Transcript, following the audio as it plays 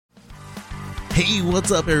Hey,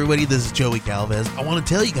 what's up, everybody? This is Joey Galvez. I want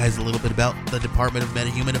to tell you guys a little bit about the Department of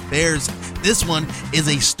Meta-Human Affairs. This one is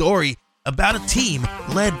a story about a team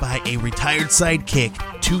led by a retired sidekick,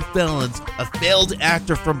 2 felons, a failed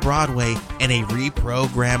actor from Broadway, and a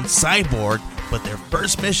reprogrammed cyborg. But their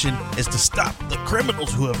first mission is to stop the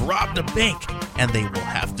criminals who have robbed a bank, and they will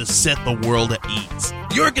have to set the world at ease.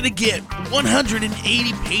 You're going to get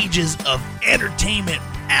 180 pages of entertainment,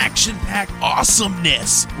 action-packed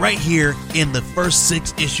awesomeness right here in the first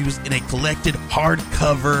 6 issues in a collected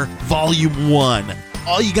hardcover volume 1.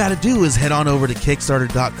 All you got to do is head on over to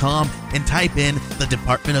Kickstarter.com and type in the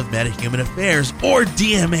Department of Meta-Human Affairs or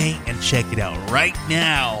DMA and check it out right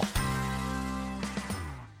now.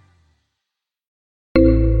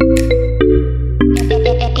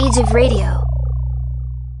 Age of Radio.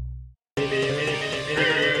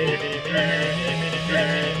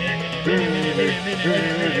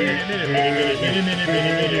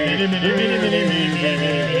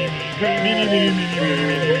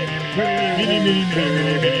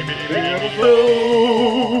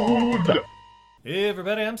 Hey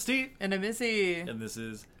everybody, I'm Steve. And I'm Missy. And this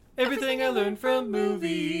is Everything I Learned from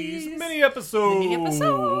Movies. Mini episode.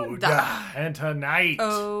 And tonight.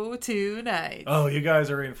 Tonight. Oh, you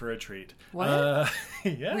guys are in for a treat. What?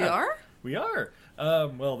 Yeah. We are? We are.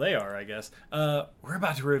 Well, they are, I guess. We're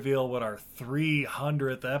about to reveal what our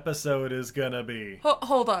 300th episode is gonna be.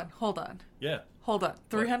 Hold on. Yeah. Hold on.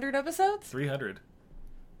 300 episodes? 300.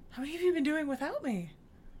 How many have you been doing without me?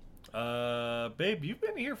 Babe, you've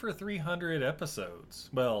been here for 300 episodes.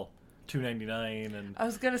 Well, 299 and I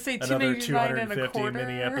was gonna say another 299 and a 250 quarter.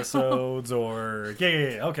 mini episodes, or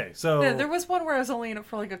yeah. Okay, so Yeah, there was one where I was only in it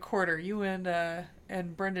for like a quarter. You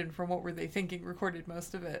and Brendan from What Were They Thinking recorded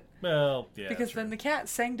most of it. Well, yeah, because then the cat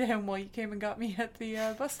sang to him while you came and got me at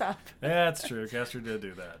the bus stop. That's true. Castor did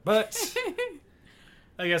do that, but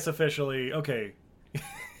I guess officially, okay.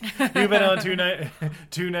 You've been on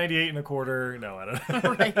 298 and a quarter. No, I don't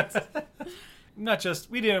know. Right.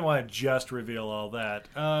 We didn't want to just reveal all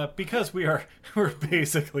that, because we're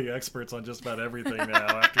basically experts on just about everything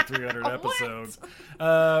now after 300 episodes.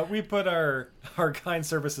 We put our kind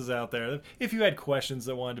services out there. If you had questions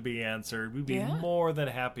that wanted to be answered, we'd be more than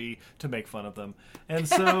happy to make fun of them. And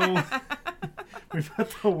so we put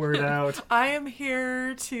the word out. I am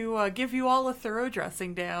here to give you all a thorough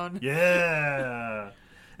dressing down. Yeah.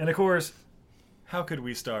 And of course, how could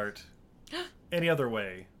we start any other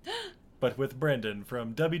way but with Brendan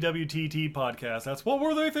from WWTT Podcast? That's What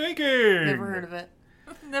Were They Thinking? Never heard of it.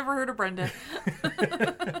 Never heard of Brendan.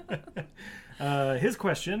 His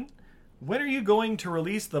question: when are you going to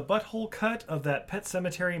release the butthole cut of that Pet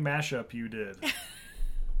Sematary mashup you did?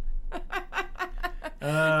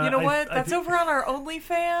 You know what? That's over on our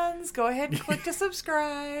OnlyFans. Go ahead and click to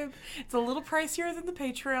subscribe. It's a little pricier than the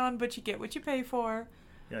Patreon, but you get what you pay for.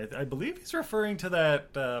 Yeah, I believe he's referring to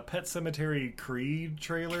that Pet Sematary Creed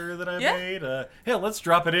trailer that I made. Hey, let's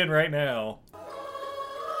drop it in right now.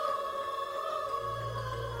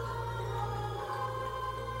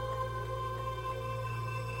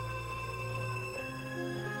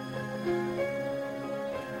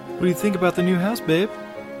 What do you think about the new house, babe?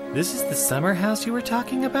 This is the summer house you were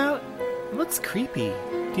talking about? It looks creepy.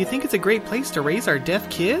 Do you think it's a great place to raise our deaf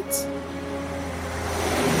kids?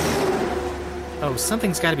 Oh,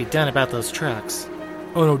 something's got to be done about those trucks.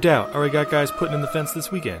 Oh, no doubt. Already got guys putting in the fence this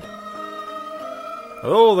weekend.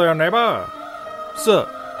 Hello there, neighbor. Sup?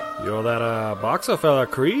 You're that boxer fella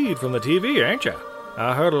Creed from the TV, ain't ya?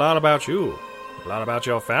 I heard a lot about you. A lot about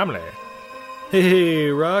your family. Hey,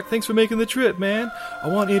 Rock, thanks for making the trip, man. I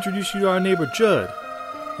want to introduce you to our neighbor, Judd.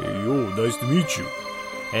 Hey, yo, nice to meet you.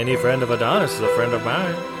 Any friend of Adonis is a friend of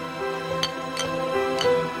mine.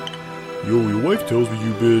 Yo, your wife tells me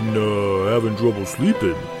you've been having trouble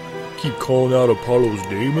sleeping. Keep calling out Apollo's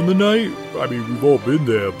name in the night? I mean, we've all been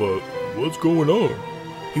there, but what's going on?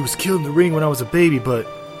 He was killed in the ring when I was a baby, but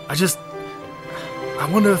I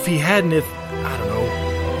wonder if he hadn't, I don't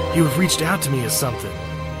know, he would have reached out to me or something.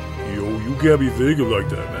 Yo, you can't be thinking like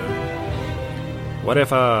that, man. What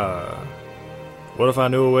if I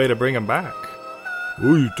knew a way to bring him back?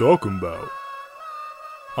 What are you talking about?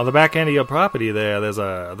 On the back end of your property there's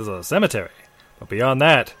a cemetery. But beyond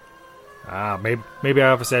that, maybe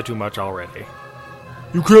I've said too much already.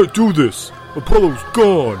 You can't do this! Apollo's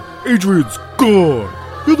gone! Adrian's gone!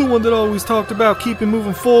 You're the one that always talked about keeping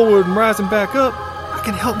moving forward and rising back up. I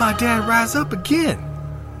can help my dad rise up again.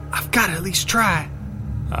 I've got to at least try.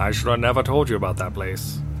 I should have never told you about that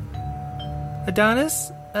place.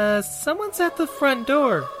 Adonis, someone's at the front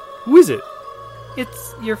door. Who is it?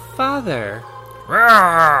 It's your father.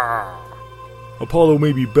 Apollo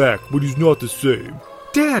may be back, but he's not the same.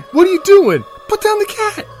 Dad, what are you doing? Put down the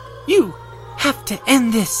cat! You have to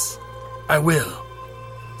end this. I will.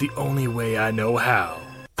 The only way I know how.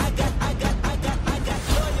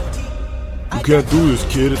 You can't do this,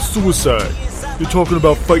 kid. It's suicide. You're talking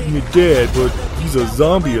about fighting your dad, but he's a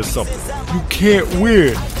zombie or something. You can't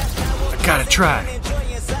win. I gotta try.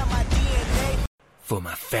 For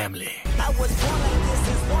my family.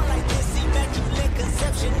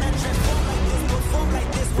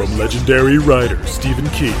 From legendary writer Stephen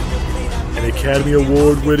King, and Academy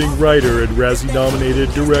Award-winning writer and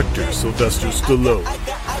Razzie-nominated director Sylvester Stallone.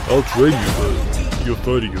 I'll train you, but you're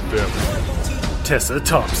fighting your family. Tessa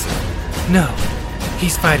Thompson. No,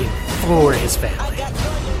 he's fighting for his family.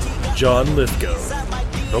 John Lithgow.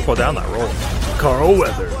 Don't go down that road. Carl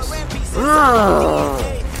Weathers.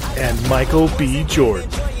 And Michael B. Jordan.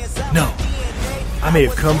 No, I may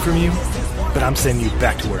have come from you, but I'm sending you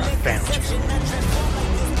back to where I found you.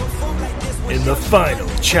 In the final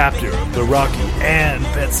chapter of the Rocky and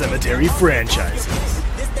Pet Sematary franchises,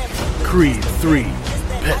 Creed 3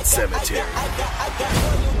 Pet Sematary.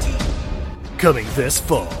 Coming this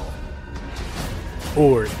fall.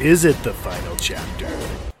 Or is it the final chapter?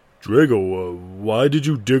 Drago, why did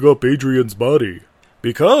you dig up Adrian's body?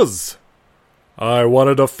 Because I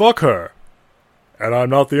wanted to fuck her. And I'm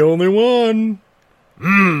not the only one.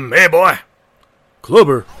 Hey boy.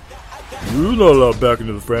 Clubber, you're not allowed back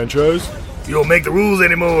into the franchise. You don't make the rules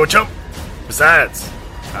anymore, chump. Besides,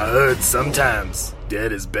 I heard sometimes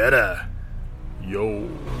dead is better. Yo.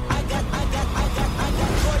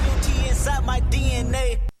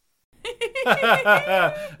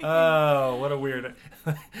 Oh, what a weird...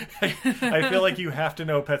 I feel like you have to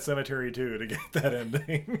know Pet Sematary 2 to get that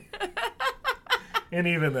ending. And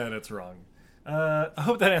even then, it's wrong. I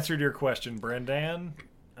hope that answered your question, Brendan.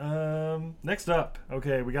 Next up,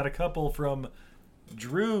 okay, we got a couple from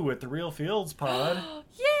Drew at the Real Fields Pod.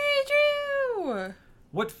 Yay, Drew!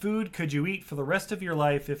 What food could you eat for the rest of your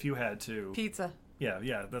life if you had to? Pizza.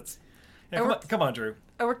 Yeah, that's... Yeah, come on, Drew.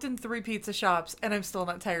 I worked in 3 pizza shops, and I'm still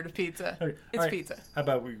not tired of pizza. Okay, It's right. pizza. How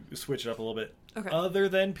about we switch it up a little bit? Okay. Other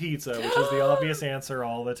than pizza, which is the obvious answer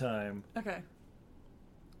all the time. Okay.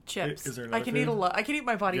 Chips. Is there I another can food? eat a lot. I can eat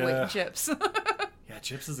my body weight Yeah. in chips. Yeah,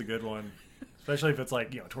 chips is a good one. Especially if it's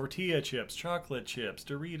like, tortilla chips, chocolate chips,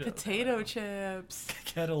 Doritos. Potato chips.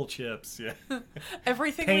 Kettle chips, yeah.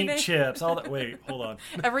 Everything we Paint named. chips, all that. Wait, hold on.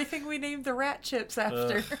 Everything we named the rat chips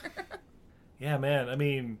after. Yeah, man, I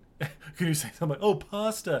mean, can you say something like, oh,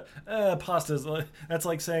 pasta? Pasta's, that's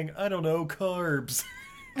like saying, I don't know, carbs.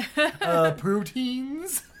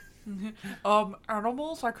 Proteins?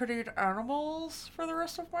 Animals. I could eat animals for the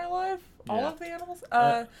rest of my life. All Yeah. of the animals.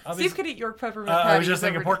 Steve could eat York peppermint patties. I was just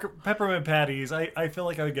thinking every day. peppermint patties. I feel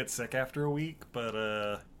like I would get sick after a week,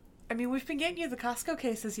 but I mean, we've been getting you the Costco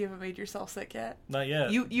cases. You haven't made yourself sick yet. not yet.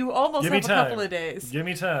 You almost Give me have a time. couple of days. Give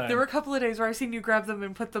me time. There were a couple of days where I've seen you grab them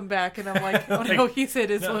and put them back, and I'm like, oh no, he's hit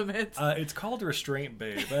his limits. It's called restraint,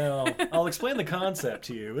 babe. Well, I'll explain the concept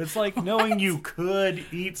to you. It's like knowing you could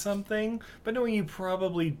eat something, but knowing you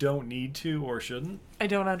probably don't need to or shouldn't. I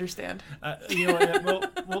don't understand. You know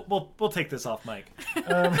what? We'll take this off mic.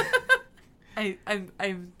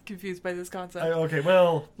 I'm confused by this concept. Okay,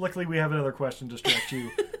 well, luckily we have another question to distract you.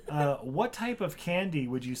 What type of candy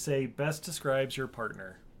would you say best describes your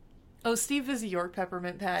partner? Oh, Steve is a York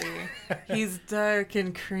peppermint patty. He's dark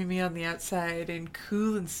and creamy on the outside and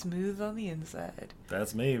cool and smooth on the inside.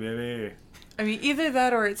 That's me, baby. I mean, either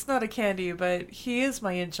that or it's not a candy, but he is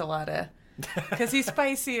my enchilada. Because he's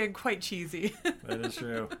spicy and quite cheesy. That is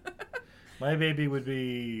true. My baby would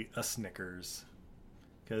be a Snickers.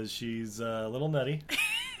 Because she's a little nutty.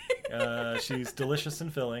 She's delicious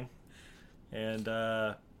and filling. And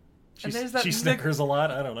she Snickers a lot.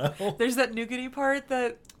 I don't know. There's that nougaty part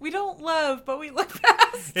that we don't love, but we look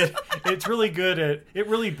past. It's really good at... It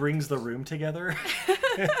really brings the room together.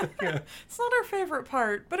 It's not our favorite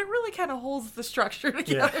part, but it really kind of holds the structure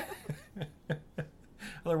together. Yeah.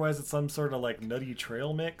 Otherwise, it's some sort of like nutty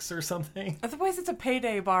trail mix or something. Otherwise, it's a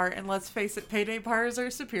Payday bar, and let's face it, Payday bars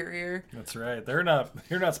are superior. That's right. They're not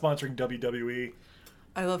sponsoring WWE.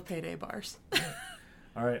 I love Payday bars.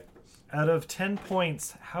 All right. Out of 10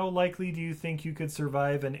 points, how likely do you think you could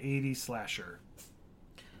survive an 80 slasher?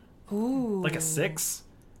 Ooh. Like a 6?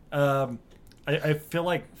 I feel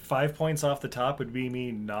like 5 points off the top would be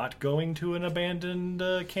me not going to an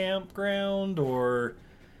abandoned campground or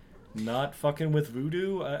not fucking with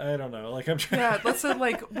voodoo. I don't know. Like I'm trying. Yeah, listen.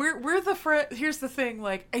 Like we're the Here's the thing.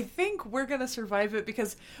 Like I think we're gonna survive it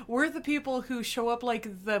because we're the people who show up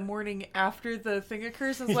like the morning after the thing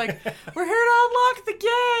occurs. And it's like we're here to unlock the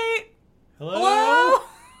gate. Hello.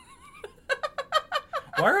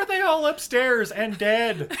 Why are they all upstairs and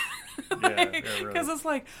dead? really. Because it's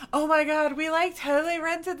like, oh my god, we like totally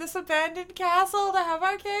rented this abandoned castle to have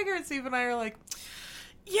our kegger. And Steve and I are like,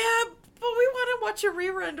 yeah, but we want to watch a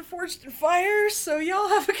rerun to Forged in Fire, so y'all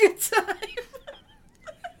have a good time.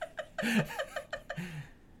 I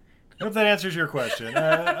hope that answers your question.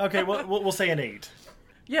 Okay, we'll say an 8.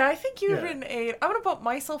 Yeah, I think you Yeah. have an 8. I'm going to bump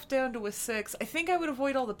myself down to a 6. I think I would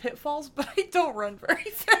avoid all the pitfalls, but I don't run very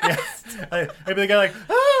fast. I'd be the guy like,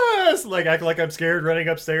 ah! Like, act like I'm scared, running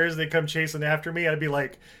upstairs, they come chasing after me. I'd be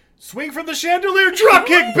like, swing from the chandelier, drop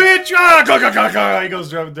kick, bitch! Ah, go, go, go, go! He goes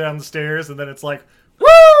down the stairs, and then it's like,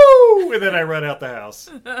 woo! And then I run out the house.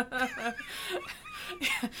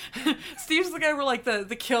 Steve's the guy where, like,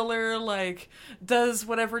 the killer, like, does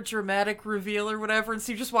whatever dramatic reveal or whatever, and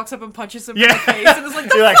Steve just walks up and punches him in the face, and is like,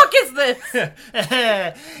 the You're like, fuck is this?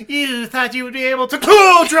 You thought you would be able to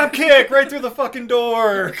cool drop kick right through the fucking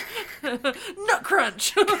door. Nut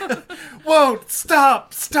crunch. Won't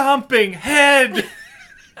stop stomping head.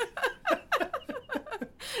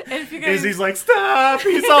 And if you guys... Izzy's like, stop,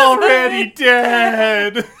 he's already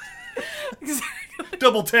dead. Exactly.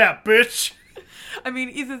 Double tap, bitch. I mean,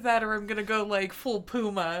 either that or I'm gonna go, like, full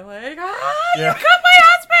Puma. Like, you Yeah. cut my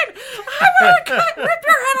husband! I want to rip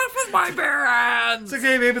your head off with my bare hands! It's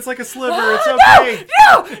okay, babe, it's like a sliver, it's okay.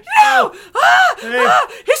 No! Babe.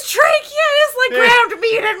 His trachea is like Babe. ground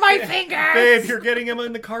meat in my fingers! Babe, you're getting him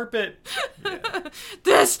in the carpet.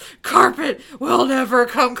 This carpet will never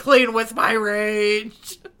come clean with my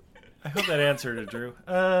rage. I hope that answered it, Drew.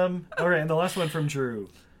 Alright, and the last one from Drew.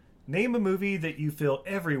 Name a movie that you feel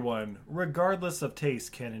everyone, regardless of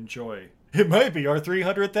taste, can enjoy. It might be our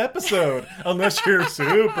 300th episode, unless you're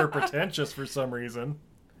super pretentious for some reason.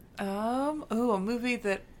 A movie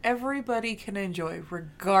that everybody can enjoy,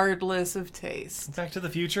 regardless of taste. Back to the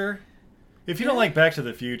Future? If you don't like Back to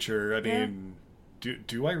the Future, I mean,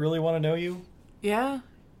 do I really want to know you? Yeah.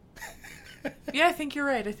 Yeah, I think you're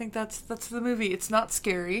right. I think that's the movie. It's not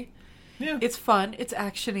scary. Yeah. It's fun. It's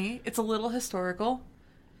actiony. It's a little historical.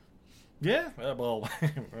 Yeah, well,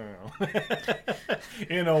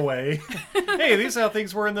 in a way. Hey, these are how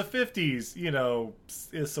things were in the 50s, you know,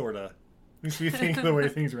 sort of. At least we think the way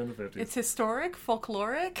things were in the 50s. It's historic,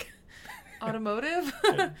 folkloric, automotive.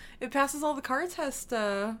 It passes all the car test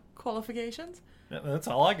qualifications. Yeah, that's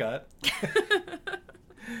all I got.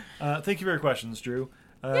 Thank you for your questions, Drew.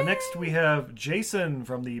 Next, we have Jason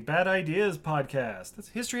from the Bad Ideas podcast. That's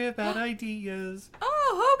History of Bad Ideas.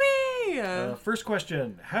 Oh, Hobie! First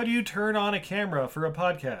question. How do you turn on a camera for a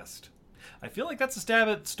podcast? I feel like that's a stab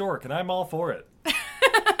at Stork, and I'm all for it.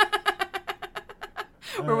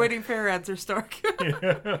 We're waiting for your answer, Stark.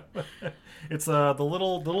 It's the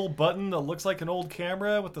little button that looks like an old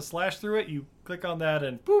camera with the slash through it. You click on that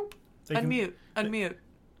and boop. Unmute.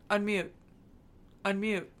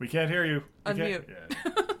 We can't hear you. Unmute.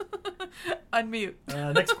 Yeah. Unmute.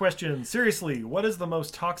 Next question. Seriously, what is the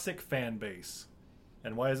most toxic fan base?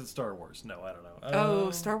 And why is it Star Wars? No, I don't know.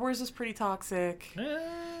 Star Wars is pretty toxic.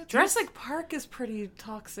 Jurassic. Jurassic Park is pretty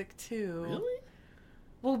toxic, too. Really?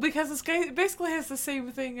 Well, because it basically has the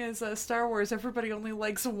same thing as Star Wars. Everybody only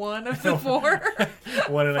likes one of the 4.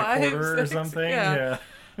 1 and a 5, quarter or 6, something? yeah.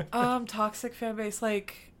 Toxic fan base.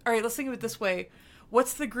 Like, all right, let's think of it this way.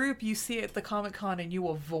 What's the group you see at the Comic-Con and you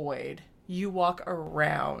avoid? You walk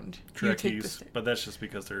around. You take the Trekkies, but that's just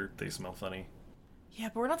because they smell funny. Yeah,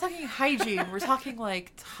 but we're not talking hygiene. We're talking,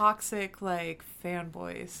 like, toxic, like,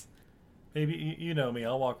 fanboys. Maybe, you know me,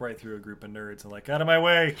 I'll walk right through a group of nerds and like, out of my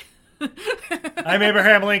way. I'm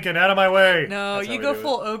Abraham Lincoln, out of my way. No, That's how you we go do it.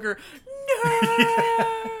 full ogre.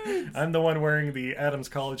 No! I'm the one wearing the Adams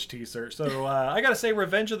College t-shirt. So I gotta say,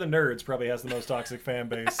 Revenge of the Nerds probably has the most toxic fan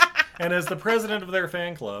base. And as the president of their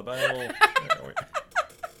fan club, I will...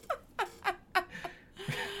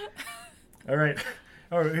 All right,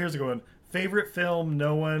 here's a good one. Favorite film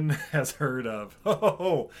no one has heard of?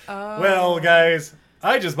 Oh. Well, guys,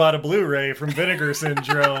 I just bought a Blu-ray from Vinegar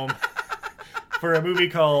Syndrome for a movie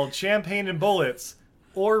called Champagne and Bullets,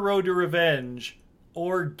 or Road to Revenge,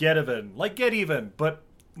 or Get Even. Like Get Even, but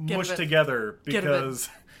mushed together. Because,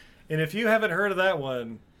 and if you haven't heard of that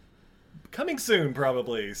one, coming soon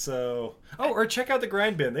probably. So, or check out the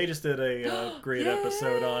Grind Bin. They just did a great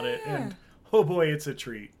episode on it, and oh boy, it's a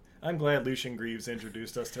treat. I'm glad Lucian Greaves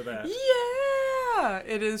introduced us to that. Yeah,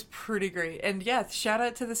 it is pretty great. And yeah, shout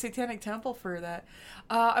out to the Satanic Temple for that.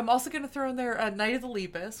 I'm also going to throw in there Night of the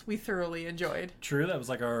Lepus. We thoroughly enjoyed. True, that was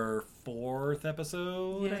like our 4th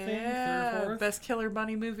episode, I think. 3rd or 4th. Best Killer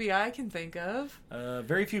Bunny movie I can think of.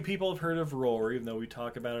 Very few people have heard of Roar, even though we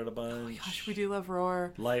talk about it a bunch. Oh my gosh, we do love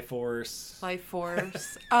Roar. Life Force. A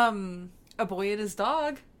Boy and His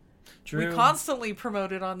Dog. True. We constantly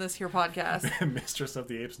promote it on this here podcast. Mistress of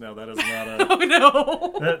the Apes. No, that is not a. Oh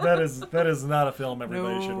no. that is not a film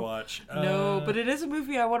everybody No. should watch. No, but it is a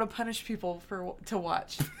movie I want to punish people to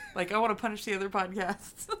watch. Like I want to punish the other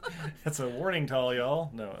podcasts. That's a warning to all y'all.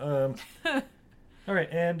 No. All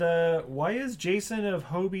right, and why is Jason of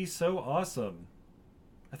Hobie so awesome?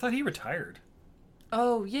 I thought he retired.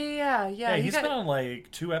 Oh yeah. Yeah, he's been on like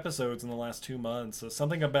 2 episodes in the last 2 months. So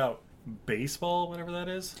something about baseball, whatever that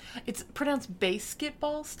is. It's pronounced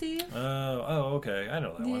basketball, Steve. Oh, okay. I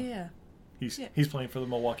know that one. Yeah. He's playing for the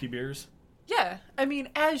Milwaukee Bears Yeah. I mean,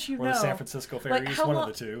 as you or know, the San Francisco Fairies, one of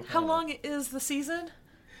the two. How long is the season?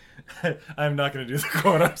 I'm not going to do the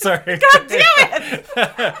quote. I'm sorry. God damn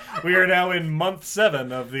it! We are now in month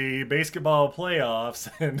 7 of the basketball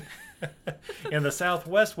playoffs, and in the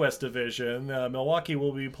Southwest Division, Milwaukee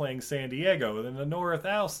will be playing San Diego. In the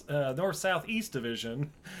North-Southeast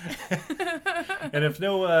Division, and if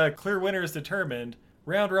no clear winner is determined,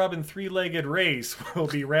 round-robin 3-legged race will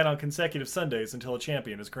be ran on consecutive Sundays until a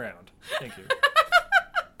champion is crowned. Thank you.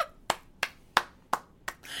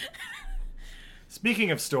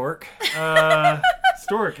 Speaking of Stork,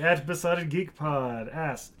 Stork at Besotted Geek Pod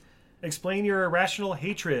asked, explain your irrational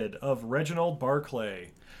hatred of Reginald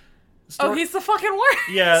Barclay. Oh, he's the fucking worst.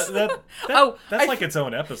 Yeah, that's I like its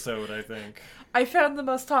own episode, I think. I found the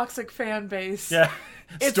most toxic fan base. Yeah,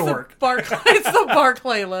 It's Stork. It's the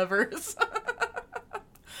Barclay lovers.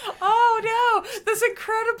 Oh no! This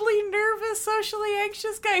incredibly nervous, socially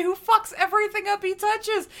anxious guy who fucks everything up he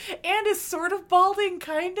touches and is sort of balding,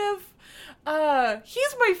 kind of.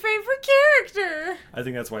 He's my favorite character. I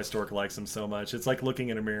think that's why Stork likes him so much. It's like looking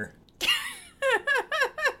in a mirror.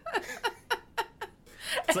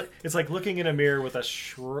 It's like looking in a mirror with a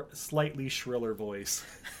slightly shriller voice.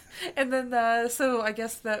 And then, so I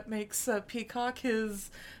guess that makes Peacock his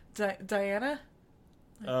Diana?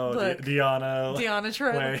 Oh, Look. Deanna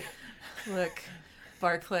Trent. Way. Look,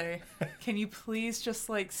 Barclay, can you please just,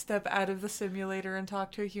 like, step out of the simulator and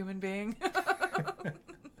talk to a human being?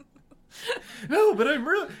 No, but I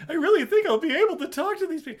really think I'll be able to talk to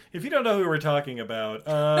these people. If you don't know who we're talking about,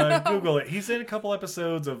 Google it. He's in a couple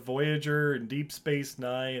episodes of Voyager and Deep Space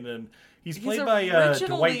Nine, and he's played by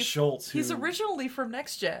Dwight Schultz. He's originally from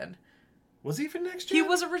Next Gen. Was he from Next Gen? He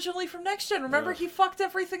was originally from Next Gen. Remember, he fucked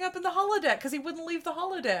everything up in the holodeck because he wouldn't leave the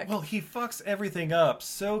holodeck. Well, he fucks everything up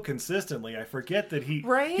so consistently. I forget that he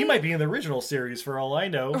might be in the original series for all I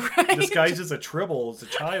know. Right? Disguised as a Tribble, as a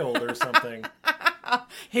child or something.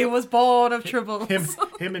 He was born of tribbles.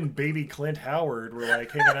 Him and baby Clint Howard were like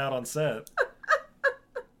hanging out on set.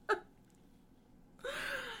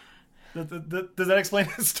 Does that explain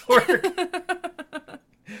his story?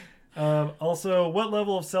 Also, what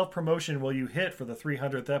level of self-promotion will you hit for the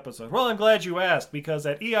 300th episode? Well, I'm glad you asked, because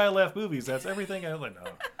at EILF Movies, that's everything I know.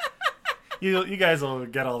 You guys will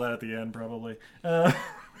get all that at the end, probably.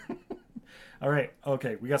 All right,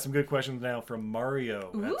 okay, we got some good questions now from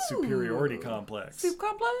Mario at Superiority Complex. Soup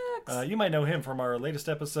Complex. You might know him from our latest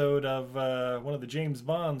episode of one of the James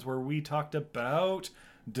Bonds, where we talked about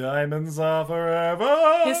Diamonds Are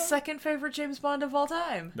Forever. His second favorite James Bond of all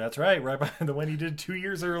time. That's right behind the one he did 2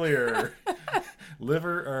 years earlier.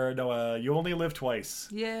 You Only Live Twice.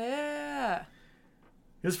 Yeah.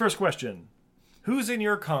 His first question: who's in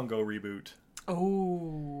your Congo reboot?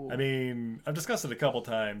 Oh. I mean, I've discussed it a couple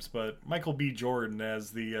times, but Michael B. Jordan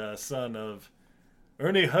as the son of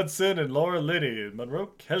Ernie Hudson and Laura Linney,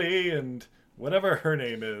 Monroe Kelly, and whatever her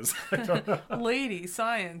name is. I don't know. Lady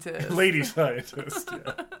scientist. Lady scientist,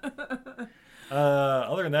 yeah.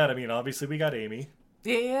 Other than that, I mean, obviously we got Amy.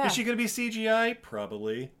 Yeah. Is she going to be CGI?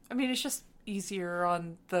 Probably. I mean, it's just easier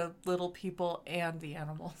on the little people and the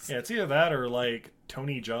animals. Yeah, it's either that or like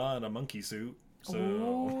Tony Jaa in a monkey suit. So,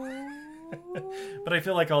 Ooh. but I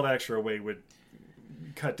feel like all the extra weight would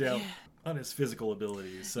cut down on his physical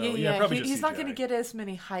abilities. So yeah, probably just he's CGI. not going to get as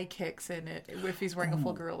many high kicks in it if he's wearing a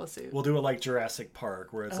full gorilla suit. We'll do it like Jurassic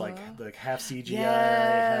Park, where it's like half CGI,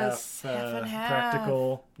 yes, half and half.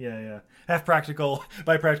 practical. Yeah. Half practical.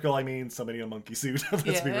 By practical, I mean somebody in a monkey suit.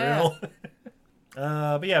 Let's be real.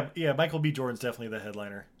 But yeah, Michael B. Jordan's definitely the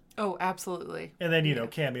headliner. Oh, absolutely. And then,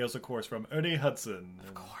 cameos, of course, from Ernie Hudson.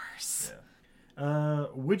 Of course. Yeah.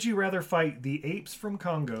 Would you rather fight the apes from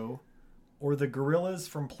Congo or the gorillas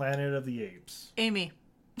from Planet of the Apes? Amy.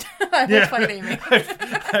 I will fight Amy.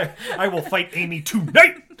 I will fight Amy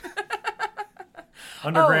tonight!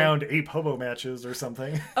 Underground ape hobo matches or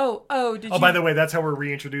something. Did you... By the way, that's how we're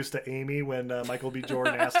reintroduced to Amy when Michael B.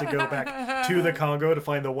 Jordan has to go back to the Congo to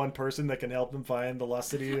find the one person that can help him find the lost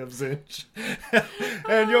city of Zinj.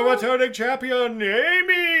 And your returning champion,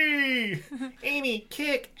 Amy! Amy,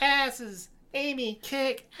 kick asses. Amy,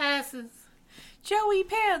 kick asses. Joey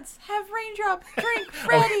Pants, have raindrop drink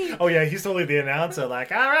ready. Oh yeah, he's totally the announcer.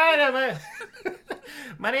 Like, all right,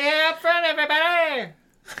 money up front, everybody.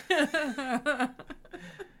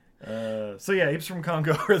 So yeah, apes from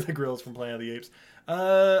Congo are the gorillas from Planet of the Apes.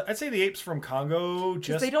 I'd say the apes from Congo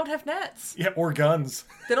just They don't have nets. yeah, or guns,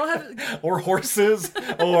 They don't have. or horses,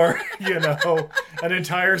 or an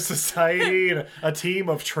entire society and a team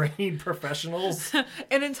of trained professionals.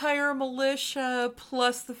 An entire militia,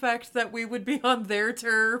 plus the fact that we would be on their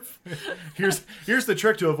turf. Here's the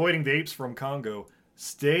trick to avoiding the apes from Congo.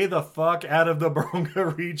 Stay the fuck out of the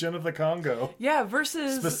Bronga region of the Congo. Yeah,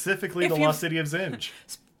 versus Specifically if the you've- lost city of Zinj.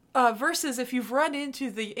 versus if you've run into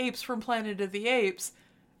the apes from Planet of the Apes,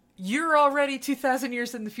 you're already 2,000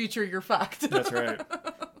 years in the future. You're fucked. That's right.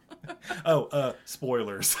 Oh,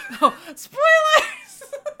 spoilers. Spoilers.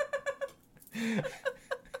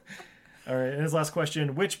 All right, and his last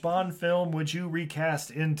question. Which Bond film would you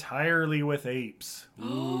recast entirely with apes?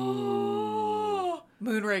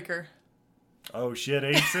 Moonraker. Oh shit,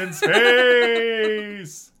 apes in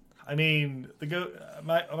space! I mean,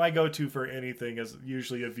 my go-to for anything is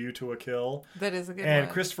usually A View to a Kill. That is a good And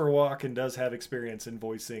one. Christopher Walken does have experience in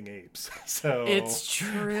voicing apes. So It's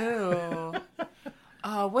true.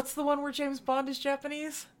 What's the one where James Bond is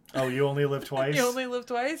Japanese? Oh, You Only Live Twice? You only live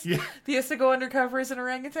twice? Yeah. He has to go undercover as an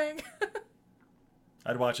orangutan?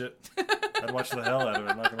 I'd watch it. I'd watch the hell out of it,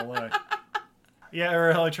 I'm not gonna lie. Yeah,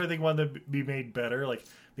 or I try to think one that'd be made better. Like,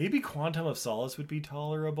 maybe Quantum of Solace would be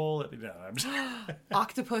tolerable. No, I'm just...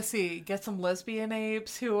 Octopussy. Get some lesbian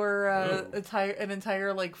apes who are an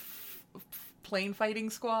entire like plane fighting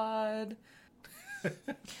squad.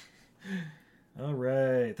 All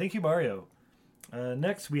right. Thank you, Mario.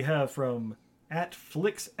 Next, we have from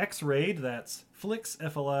 @FlixXRaid. That's Flix,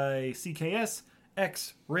 F-L-I-C-K-S,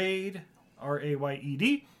 X-Raid,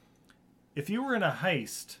 R-A-Y-E-D. If you were in a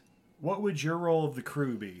heist, what would your role of the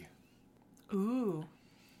crew be? Ooh.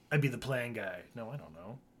 I'd be the plan guy. No, I don't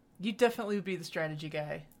know. You'd definitely be the strategy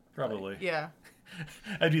guy. Probably. Yeah.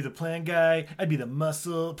 I'd be the plan guy. I'd be the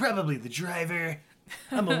muscle. Probably the driver.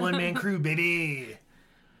 I'm a one-man crew, baby.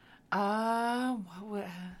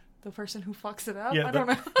 The person who fucks it up? Yeah, I don't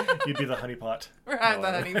know. You'd be the honeypot. I'm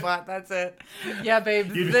the No. honeypot, that's it. Yeah,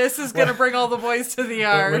 babe, You'd- this is going to bring all the boys to the What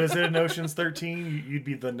yard. is it in Ocean's 13? You'd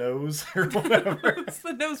be the nose or whatever. It's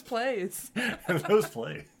the nose plays. Those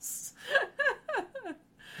plays.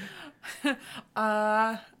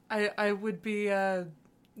 I would be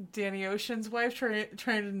Danny Ocean's wife trying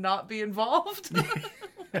to not be involved.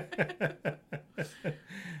 I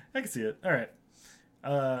can see it. All right.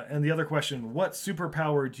 And the other question, what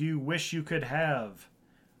superpower do you wish you could have?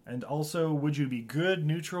 And also, would you be good,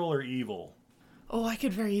 neutral, or evil? Oh, I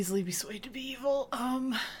could very easily be swayed to be evil.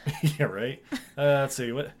 Yeah, right? Let's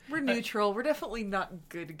see. What? We're neutral. We're definitely not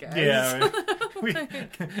good guys. Yeah,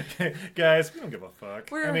 right. Guys, we don't give a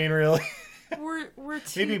fuck. I mean, really. We're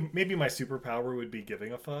too... Maybe my superpower would be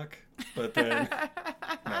giving a fuck, but then...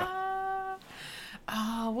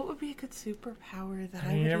 what would be a good superpower that I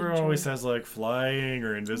I mean, would everyone enjoy? always says like flying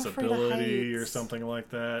or afraid of invisibility or heights. something like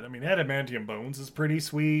that. I mean, adamantium bones is pretty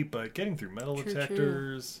sweet, but getting through metal True,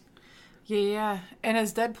 detectors... Yeah. And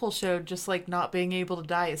as Deadpool showed, just like not being able to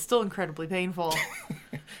die is still incredibly painful.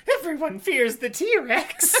 Everyone fears the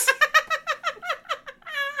T-Rex!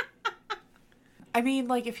 I mean,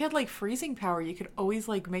 like, if you had, like, freezing power, you could always,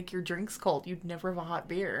 like, make your drinks cold. You'd never have a hot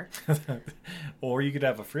beer. Or you could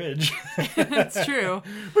have a fridge. That's true.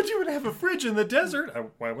 But you would have a fridge in the desert.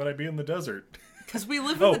 Why would I be in the desert? Because we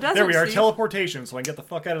live in Oh, the desert, there we are. Steve. Teleportation, so I can get the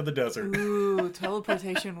fuck out of the desert. Ooh,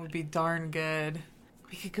 teleportation would be darn good.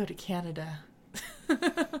 We could go to Canada.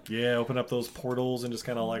 Yeah, open up those portals and just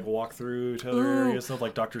kind of like walk through to other Ooh. areas, stuff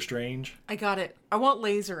like Doctor Strange. I got it. I want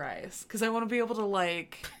laser eyes. Because I want to be able to,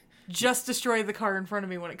 like, just destroy the car in front of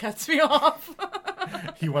me when it cuts me off.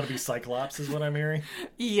 You want to be Cyclops, is what I'm hearing.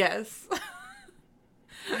 Yes.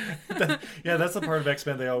 Yeah, that's the part of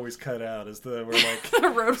X-Men they always cut out, is the where like The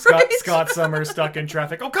road Scott rage. Summers stuck in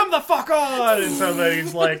traffic. Oh, come the fuck on! And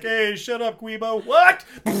somebody's like, "Hey, shut up, Guibo." What?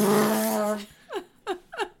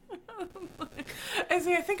 I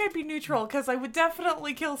see, I think I'd be neutral, because I would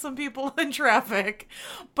definitely kill some people in traffic.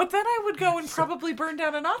 But then I would go and probably burn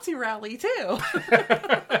down a Nazi rally, too.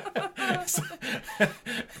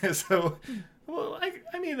 So, well,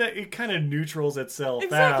 I mean, it kind of neutrals itself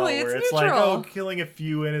Exactly, out, where it's it's like, neutral. oh, killing a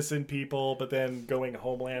few innocent people, but then going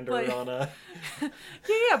Homelander Like- on a...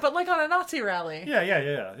 Yeah, but like on a Nazi rally.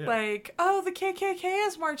 Yeah. Like, oh, the KKK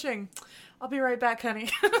is marching. I'll be right back, honey.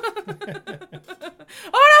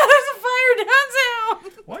 Oh no, there's a fire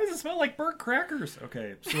downtown! Why does it smell like burnt crackers?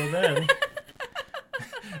 Okay, so then...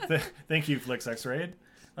 Thank you, Flix X-Rayed.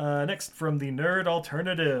 Next from the Nerd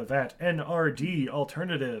Alternative at NRD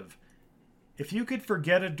Alternative. If you could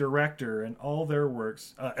forget a director and all their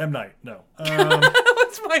works... M. Night, no.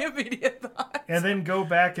 That's my immediate thought. And then go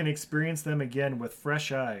back and experience them again with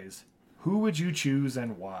fresh eyes. Who would you choose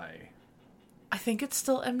and why? I think it's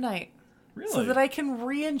still M. Night. Really? So that I can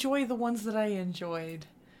re-enjoy the ones that I enjoyed.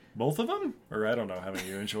 Both of them? Or I don't know how many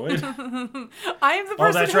you enjoyed. I am the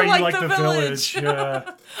person that's who right, you liked like the The Village.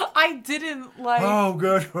 Yeah. I didn't like... Oh,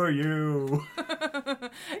 good for you.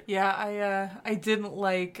 Yeah, I didn't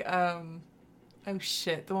like... Oh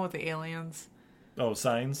shit, the one with the aliens. Oh,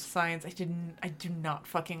 Signs? Signs. I do not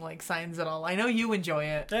fucking like Signs at all. I know you enjoy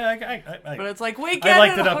it. Yeah, But it's like, we get I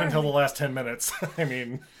liked it up already. until the last 10 minutes. I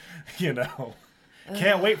mean,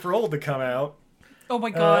 can't wait for Old to come out. Oh my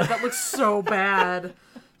god, that looks so bad.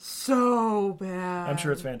 So bad. I'm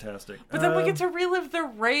sure it's fantastic. But then we get to relive the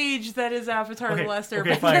rage that is Avatar: The Last Airbender.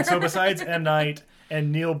 Okay, fine. So besides M. Night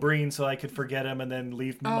and Neil Breen, so I could forget him and then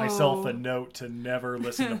leave myself a note to never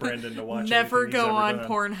listen to Brendan to watch Never anything he's go ever on done.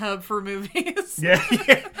 Pornhub for movies. Yeah.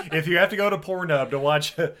 If you have to go to Pornhub to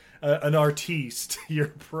watch an artiste, you're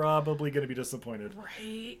probably going to be disappointed.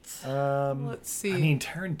 Right. Let's see. I mean,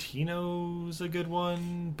 Tarantino's a good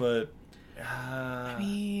one, but...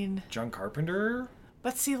 John Carpenter?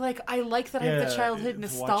 But see, like, I like that I have the childhood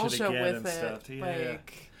to watch it nostalgia again with and it. stuff. Yeah,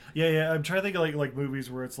 Like... Yeah, I'm trying to think of like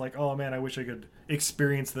movies where it's like, oh man, I wish I could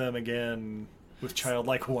experience them again with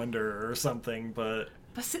childlike wonder or something, but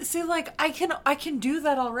see, like, I can do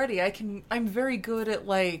that already. I'm very good at,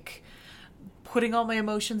 like, putting all my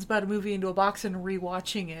emotions about a movie into a box and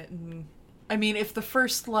rewatching it. And I mean, if the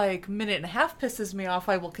first, like, minute and a half pisses me off,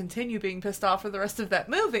 I will continue being pissed off for the rest of that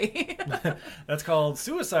movie. That's called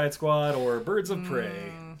Suicide Squad or Birds of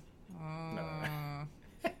Prey.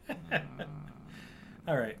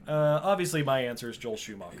 All right. Obviously, my answer is Joel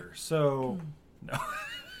Schumacher. So, no.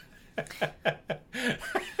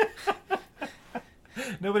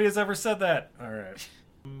 Nobody has ever said that. All right.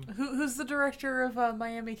 Who's the director of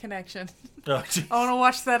Miami Connection? Oh, geez. I want to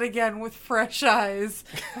watch that again with fresh eyes.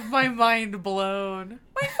 My mind blown.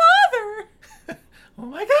 My father! Oh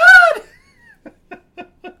my god!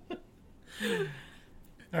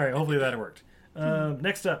 All right, hopefully that worked.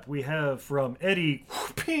 Next up, we have from Eddie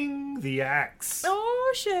Ping the Axe.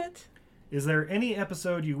 Oh, shit. Is there any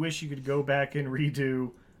episode you wish you could go back and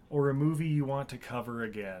redo, or a movie you want to cover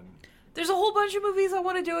again? There's a whole bunch of movies I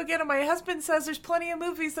want to do again, and my husband says there's plenty of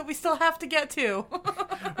movies that we still have to get to.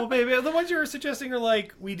 Well, baby, the ones you were suggesting are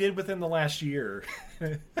like we did within the last year.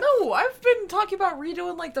 No, I've been talking about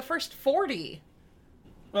redoing like the first 40.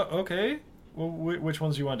 Oh, okay. Well, which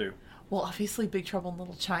ones do you want to do? Well, obviously Big Trouble in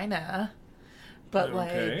Little China. But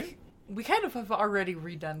Okay. like, we kind of have already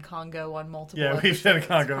redone Congo on multiple Yeah, we've done episodes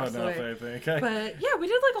Congo across the enough, way. I think. But yeah, we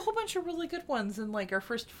did like a whole bunch of really good ones in like our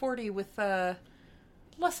first 40 with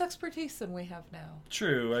less expertise than we have now.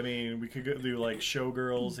 True. I mean, we could do like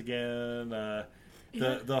Showgirls again.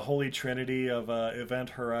 The Holy Trinity of Event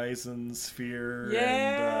Horizon, Sphere,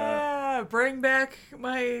 Yeah, bring back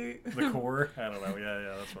my and the Core. I don't know.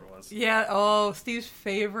 Yeah, that's what it was. Yeah. Oh, Steve's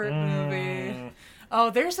favorite movie. Oh,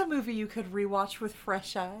 there's a movie you could rewatch with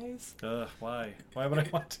fresh eyes. Why? Why would I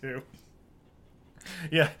want to?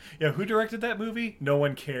 Yeah. Who directed that movie? No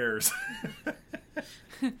one cares.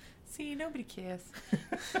 See, nobody cares.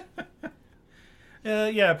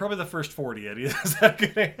 Yeah, probably the first 40, Eddie. Is that a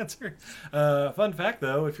good answer? Fun fact,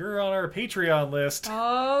 though, if you're on our Patreon list,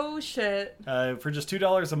 Oh, shit. for just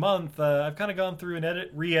 $2 a month, I've kind of gone through and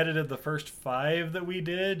re-edited the first 5 that we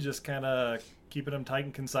did, just kind of keeping them tight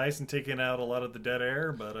and concise and taking out a lot of the dead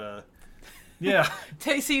air, but yeah.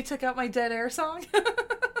 So you took out my Dead Air song?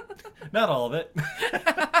 Not all of it.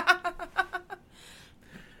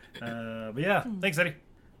 But yeah, thanks, Eddie.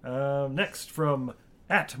 Next from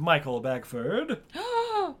 @Michael Bagford.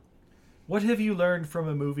 What have you learned from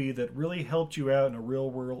a movie that really helped you out in a real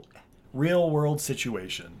world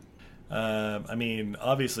situation? I mean,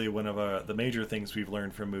 obviously, one of the major things we've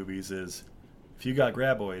learned from movies is if you got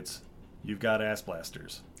graboids, you've got ass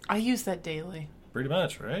blasters. I use that daily. Pretty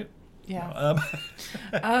much, right? Yeah.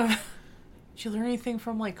 Did you learn anything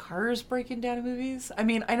from, like, cars breaking down in movies? I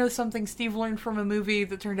mean, I know something Steve learned from a movie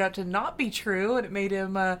that turned out to not be true, and it made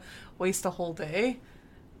him waste a whole day.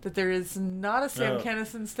 That there is not a Sam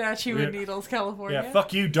Kinison statue in Needles, California. Yeah,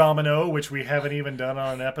 fuck you, Domino, which we haven't even done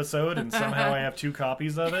on an episode, and somehow I have 2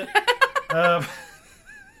 copies of it.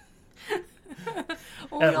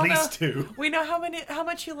 Well, At least 2. We know how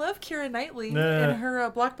much you love Keira Knightley Nah. and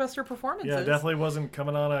her blockbuster performances. Yeah, definitely wasn't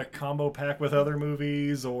coming on a combo pack with other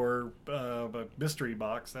movies or a mystery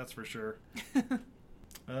box, that's for sure.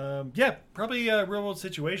 Yeah, probably a real world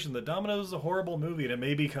situation. The Domino's is a horrible movie, and it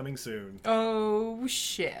may be coming soon. Oh,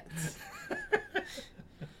 shit.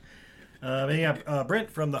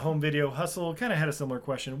 Brent from the Home Video Hustle kind of had a similar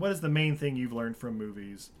question. What is the main thing you've learned from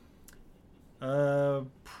movies?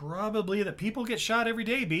 Probably that people get shot every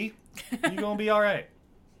day, B. You gonna be all right.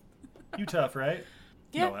 You tough, right?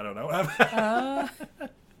 Yeah. No, I don't know.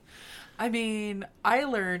 I mean, I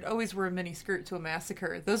learned always wear a mini skirt to a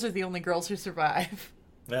massacre. Those are the only girls who survive.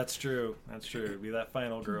 That's true. That's true. Be that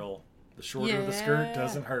final girl. The shorter the skirt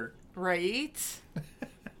doesn't hurt. Right?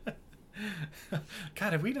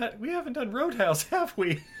 God, we haven't done Roadhouse, have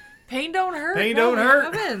we? Pain don't hurt. Pain don't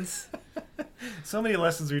hurt. Heavens. So many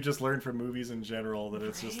lessons we just learned from movies in general that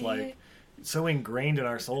it's just like so ingrained in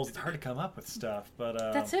our souls. It's hard to come up with stuff, but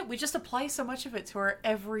that's it. We just apply so much of it to our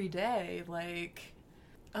everyday. Like,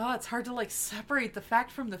 oh, it's hard to like separate the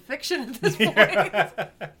fact from the fiction at this point.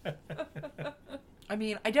 I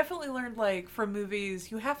mean, I definitely learned, like, from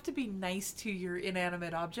movies, you have to be nice to your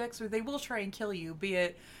inanimate objects or they will try and kill you, be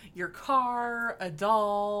it your car, a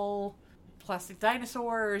doll, plastic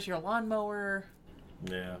dinosaurs, your lawnmower.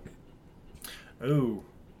 Yeah. Ooh,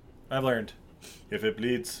 I've learned. If it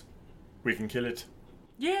bleeds, we can kill it.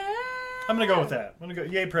 Yeah! I'm gonna go with that. I'm gonna go,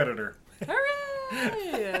 yay, Predator.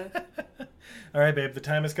 Hooray! All right, babe, the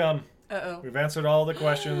time has come. Uh-oh. We've answered all the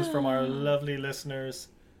questions from our lovely listeners.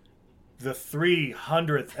 The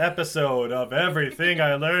 300th episode of Everything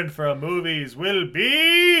I Learned from Movies will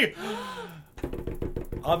be...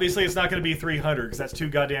 Obviously, it's not going to be 300 because that's too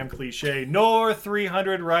goddamn cliche. Nor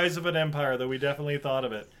 300 Rise of an Empire, though we definitely thought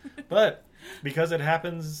of it. But because it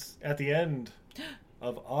happens at the end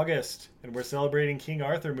of August and we're celebrating King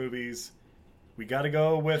Arthur movies, we got to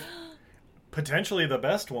go with potentially the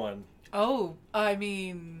best one. Oh, I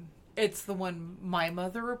mean, it's the one my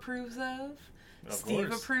mother approves of. Steve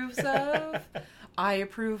course. approves of. I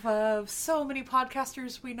approve of. So many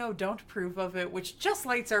podcasters we know don't approve of it, which just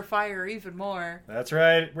lights our fire even more. That's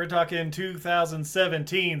right. We're talking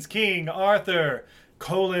 2017's King Arthur,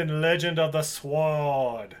 Legend of the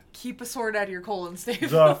Sword. Keep a sword out of your colon, Steve.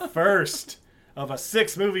 The first of a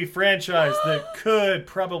 6-movie franchise that could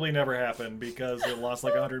probably never happen because it lost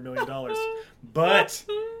like $100 million. But...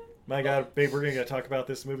 my God, babe, we're going to talk about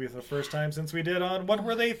this movie for the first time since we did on What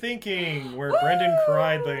Were They Thinking? Where Brendan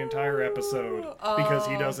cried the entire episode because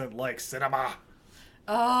he doesn't like cinema.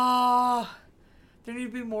 There need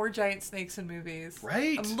to be more giant snakes in movies.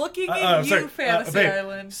 Right? I'm looking at you, Fantasy babe,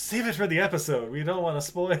 Island. Save it for the episode. We don't want to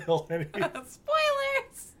spoil anything.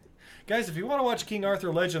 Spoilers! Guys, if you want to watch King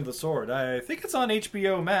Arthur Legend of the Sword, I think it's on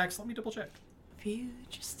HBO Max. Let me double check.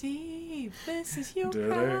 Future Steve, this is your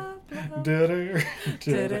Da-da, problem. da-da,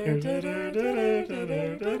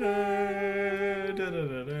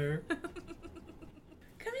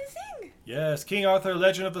 Come and sing. Yes, King Arthur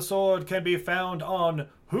Legend of the Sword can be found on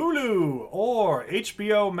Hulu or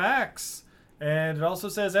HBO Max. And it also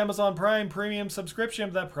says Amazon Prime Premium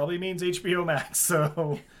subscription. That probably means HBO Max.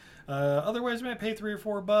 So otherwise you might pay $3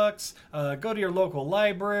 or $4. Go to your local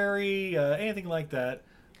library, anything like that.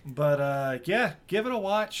 But yeah, give it a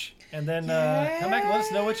watch. And then come back and let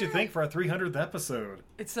us know what you think for our 300th episode.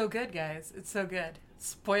 It's so good, guys. It's so good.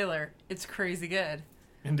 Spoiler, it's crazy good.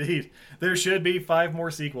 Indeed. There should be 5 more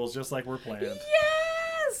sequels just like we're planned.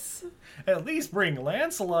 Yes! At least bring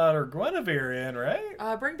Lancelot or Guinevere in,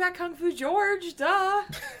 right? Bring back Kung Fu George, duh.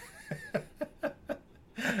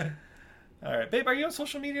 All right, babe, are you on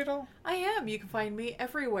social media at all? I am. You can find me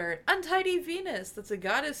everywhere at Untidy Venus. That's a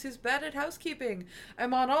goddess who's bad at housekeeping.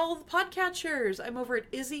 I'm on all the podcatchers. I'm over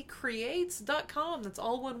at izzycreates.com. That's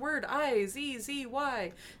all one word.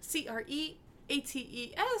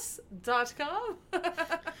 IZZYCREATES.com.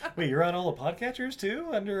 Wait, you're on all the podcatchers too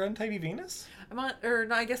under Untidy Venus? I'm on, or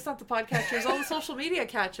no, I guess not the podcatchers, all the social media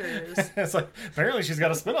catchers. It's like, apparently she's got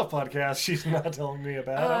a spin-off podcast she's not telling me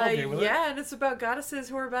about. I'm okay with it. Yeah, and it's about goddesses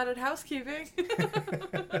who are bad at housekeeping.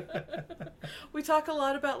 We talk a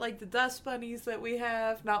lot about like the dust bunnies that we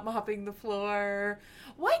have, not mopping the floor.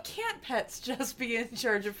 Why can't pets just be in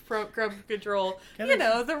charge of crumb control?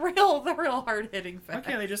 The real hard-hitting Why fact.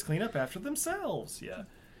 can't they just clean up after themselves? Yeah.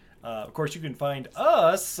 Of course, you can find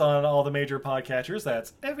us on all the major podcatchers.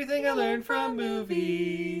 That's Everything I Learned from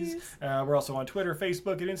Movies. We're also on Twitter,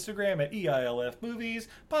 Facebook, and Instagram at EILF Movies.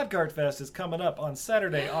 Podcart Fest is coming up on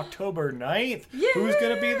Saturday, October 9th. Yeah! Who's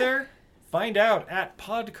going to be there? Find out at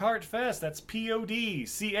Podcart Fest. That's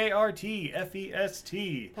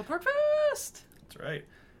PODCARTFEST. Podcast. That's right.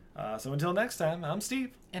 So until next time, I'm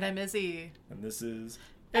Steve. And I'm Izzy. And this is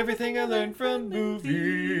Everything I Learned from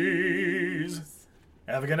Movies.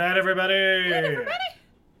 Have a good night, everybody. Good, everybody.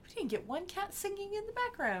 We didn't get one cat singing in the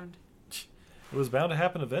background. It was bound to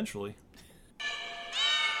happen eventually.